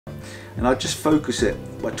and I just focus it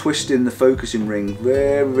by twisting the focusing ring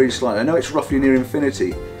very, very slightly. I know it's roughly near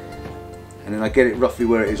infinity, and then I get it roughly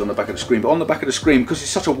where it is on the back of the screen. But on the back of the screen, because it's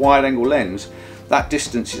such a wide angle lens, that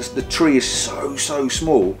distance, the tree is so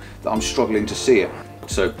small that I'm struggling to see it.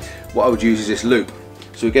 So what I would use is this loop.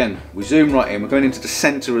 So again, we zoom right in, we're going into the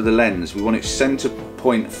center of the lens. We want it center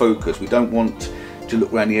point focus. We don't want to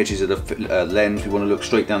look around the edges of the lens, we want to look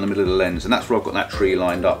straight down the middle of the lens, and that's where I've got that tree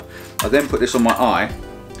lined up. I then put this on my eye,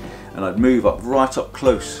 and I'd move up right up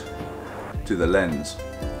close to the lens.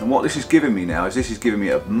 And what this is giving me now is this is giving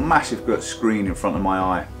me a massive screen in front of my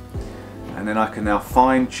eye, and then I can now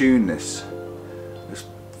fine tune this. Just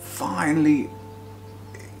finely,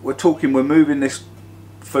 we're moving this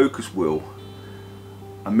focus wheel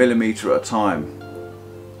a millimeter at a time,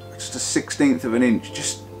 just a 1/16 of an inch,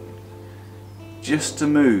 just to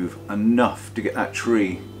move enough to get that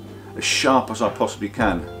tree as sharp as I possibly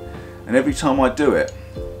can. And every time I do it,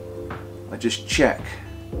 I just check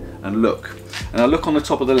and look. And I look on the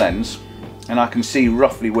top of the lens, and I can see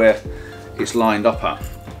roughly where it's lined up at.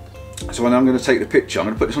 So when I'm going to take the picture, I'm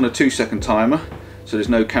going to put this on a 2-second timer, so there's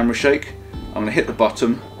no camera shake. I'm going to hit the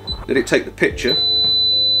button, let it take the picture,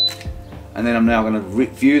 and then I'm now going to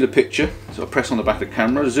view the picture. So I press on the back of the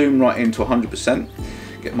camera, zoom right into 100%,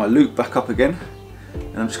 get my loop back up again,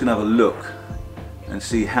 and I'm just going to have a look and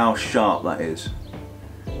see how sharp that is.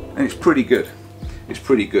 And it's pretty good. It's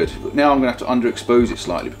pretty good. But now I'm going to have to underexpose it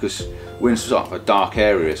slightly because we're in sort of a dark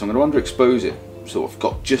area. So I'm going to underexpose it. So I've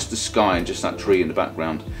got just the sky and just that tree in the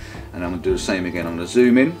background. And I'm going to do the same again. I'm going to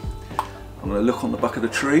zoom in. I'm going to look on the back of the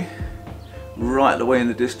tree, right away in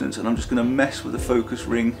the distance, and I'm just going to mess with the focus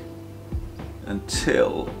ring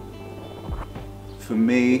until, for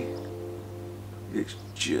me, it's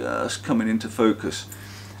just coming into focus.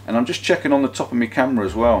 And I'm just checking on the top of my camera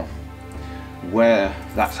as well where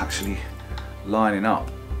that's actually lining up,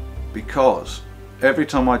 because every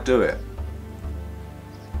time I do it,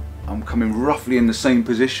 I'm coming roughly in the same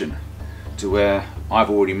position to where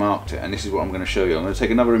I've already marked it. And this is what I'm going to show you. I'm going to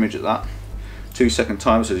take another image at that 2-second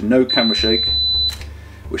timer, so there's no camera shake.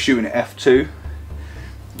 We're shooting at f2.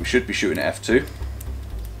 We should be shooting at f2.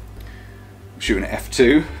 We're shooting at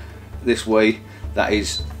f2. This way, that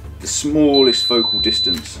is the smallest focal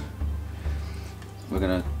distance. We're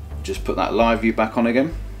going to just put that live view back on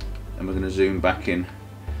again, and we're going to zoom back in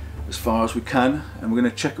as far as we can, and we're going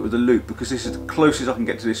to check it with the loop, because this is the closest I can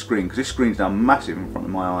get to this screen, because this screen's now massive in front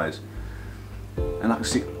of my eyes, and I can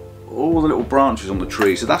see all the little branches on the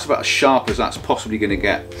tree. So that's about as sharp as that's possibly going to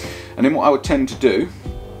get. And then what I would tend to do,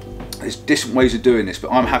 there's different ways of doing this, but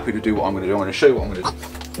I'm happy to do what I'm going to do. I'm going to show you what I'm going to do.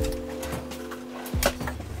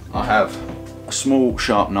 I have a small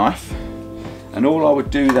sharp knife, and all I would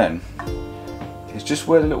do then is just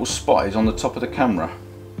where the little spot is on the top of the camera,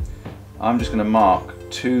 I'm just going to mark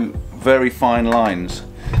 2 very fine lines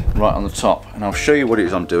right on the top, and I'll show you what it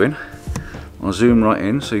is I'm doing. I'll zoom right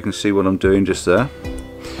in so you can see what I'm doing just there.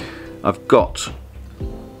 I've got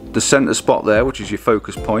the center spot there, which is your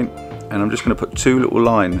focus point, and I'm just going to put 2 little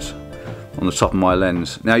lines on the top of my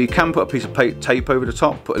lens. Now you can put a piece of tape over the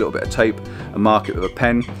top, put a little bit of tape and mark it with a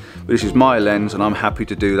pen, but this is my lens and I'm happy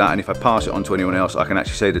to do that. And if I pass it on to anyone else, I can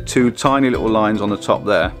actually say the 2 tiny little lines on the top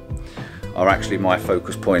there are actually my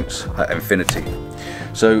focus points at infinity.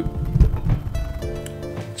 So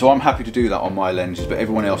I'm happy to do that on my lenses, but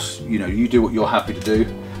everyone else, you know, you do what you're happy to do.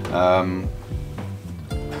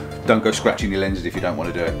 Don't go scratching your lenses if you don't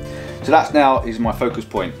want to do it. So that's now is my focus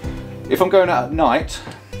point. If I'm going out at night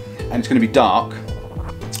and it's going to be dark,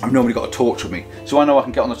 I've normally got a torch with me, so I know I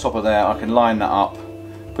can get on the top of there, I can line that up,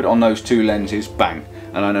 put it on those 2 lenses, bang,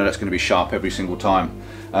 and I know that's going to be sharp every single time.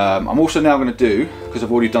 I'm also now going to do, because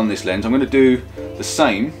I've already done this lens, I'm going to do the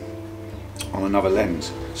same on another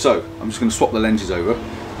lens. So I'm just going to swap the lenses over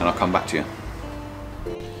and I'll come back to you.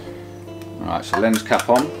 Alright, so lens cap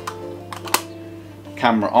on,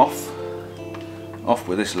 camera off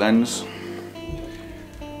with this lens,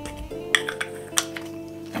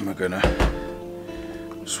 and we're going to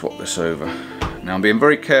swap this over. Now I'm being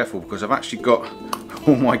very careful because I've actually got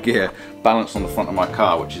all my gear balanced on the front of my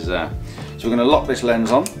car, which is there. So we're going to lock this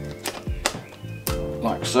lens on,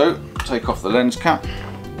 like so, take off the lens cap.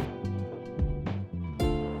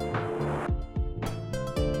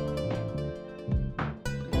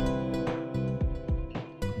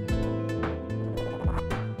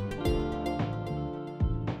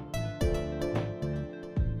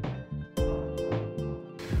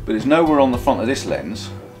 But there's nowhere on the front of this lens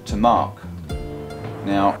to mark.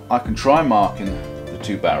 Now I can try marking the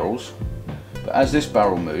 2 barrels, but as this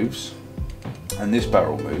barrel moves and this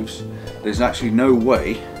barrel moves, there's actually no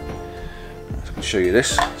way. I can show you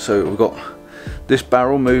this. So we've got this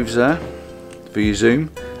barrel moves there for your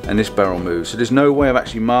zoom, and this barrel moves. So there's no way of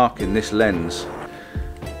actually marking this lens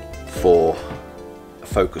for a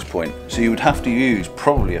focus point. So you would have to use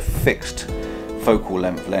probably a fixed focal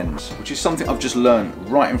length lens, which is something I've just learned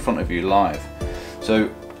right in front of you live.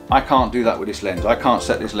 So I can't do that with this lens. I can't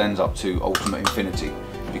set this lens up to ultimate infinity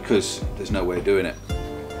because there's no way of doing it.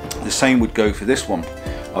 The same would go for this one.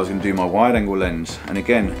 I was going to do my wide angle lens, and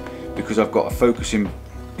again, because I've got a focusing,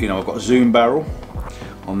 you know, I've got a zoom barrel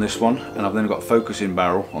on this one, and I've then got a focusing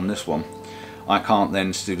barrel on this one, I can't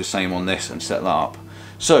then do the same on this and set that up.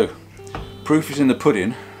 So proof is in the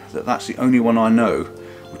pudding that that's the only one I know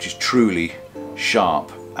which is truly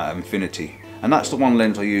sharp at infinity, and that's the one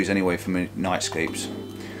lens I use anyway for my nightscapes.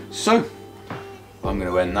 So I'm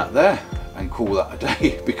going to end that there and call that a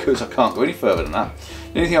day because I can't go any further than that.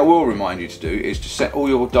 The only thing I will remind you to do is to set all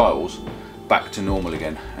your dials back to normal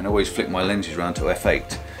again, and always flick my lenses around to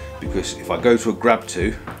f8, because if I go to a grab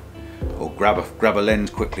to or grab a lens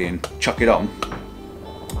quickly and chuck it on,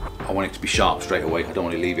 I want it to be sharp straight away. I don't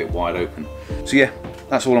want to leave it wide open. So yeah,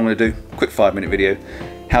 that's all I'm going to do. Quick 5-minute video,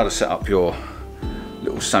 how to set up your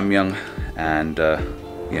little samyang, and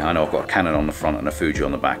yeah, I know I've got a Canon on the front and a Fuji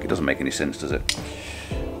on the back. It doesn't make any sense, does it?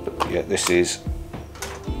 But yeah, this is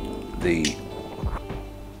the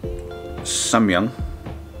samyang.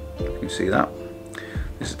 You can see that.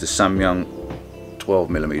 This is the samyang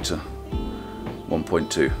 12mm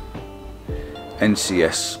 1.2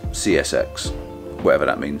 NCS CSX, whatever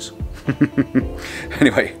that means.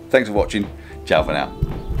 Anyway, thanks for watching. Ciao for now.